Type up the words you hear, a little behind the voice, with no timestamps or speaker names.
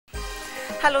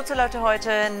Hallo zu Leute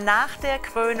heute. Nach der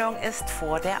Krönung ist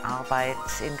vor der Arbeit.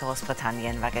 In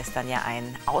Großbritannien war gestern ja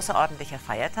ein außerordentlicher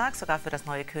Feiertag, sogar für das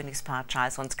neue Königspaar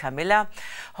Charles und Camilla.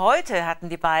 Heute hatten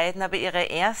die beiden aber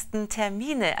ihre ersten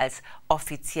Termine als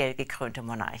offiziell gekrönte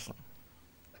Monarchen.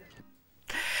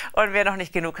 Und wer noch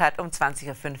nicht genug hat, um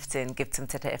 20:15 Uhr gibt es im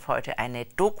ZDF heute eine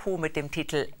Doku mit dem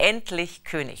Titel Endlich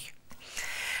König.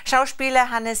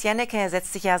 Schauspieler Hannes Jennecke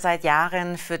setzt sich ja seit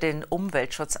Jahren für den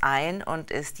Umweltschutz ein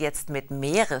und ist jetzt mit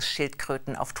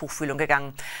Meeresschildkröten auf Tuchfühlung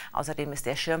gegangen. Außerdem ist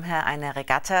er Schirmherr einer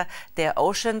Regatta, der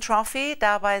Ocean Trophy.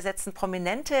 Dabei setzen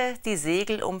Prominente die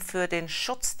Segel, um für den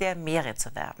Schutz der Meere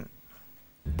zu werben.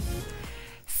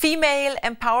 Female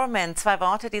Empowerment, zwei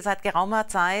Worte, die seit geraumer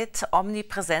Zeit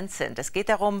omnipräsent sind. Es geht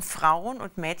darum, Frauen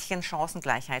und Mädchen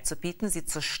Chancengleichheit zu bieten, sie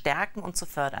zu stärken und zu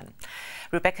fördern.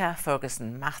 Rebecca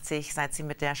Ferguson macht sich, seit sie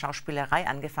mit der Schauspielerei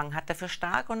angefangen hat, dafür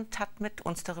stark und hat mit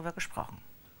uns darüber gesprochen.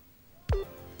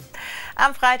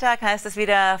 Am Freitag heißt es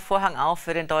wieder Vorhang auf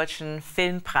für den Deutschen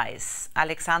Filmpreis.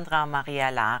 Alexandra Maria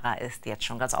Lara ist jetzt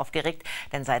schon ganz aufgeregt,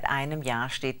 denn seit einem Jahr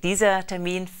steht dieser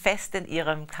Termin fest in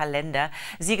ihrem Kalender.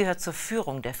 Sie gehört zur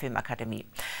Führung der Filmakademie.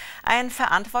 Ein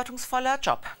verantwortungsvoller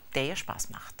Job, der ihr Spaß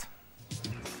macht.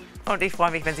 Und ich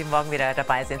freue mich, wenn Sie morgen wieder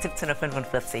dabei sind.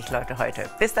 17:45 Uhr, Leute, heute.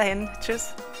 Bis dahin,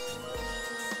 tschüss.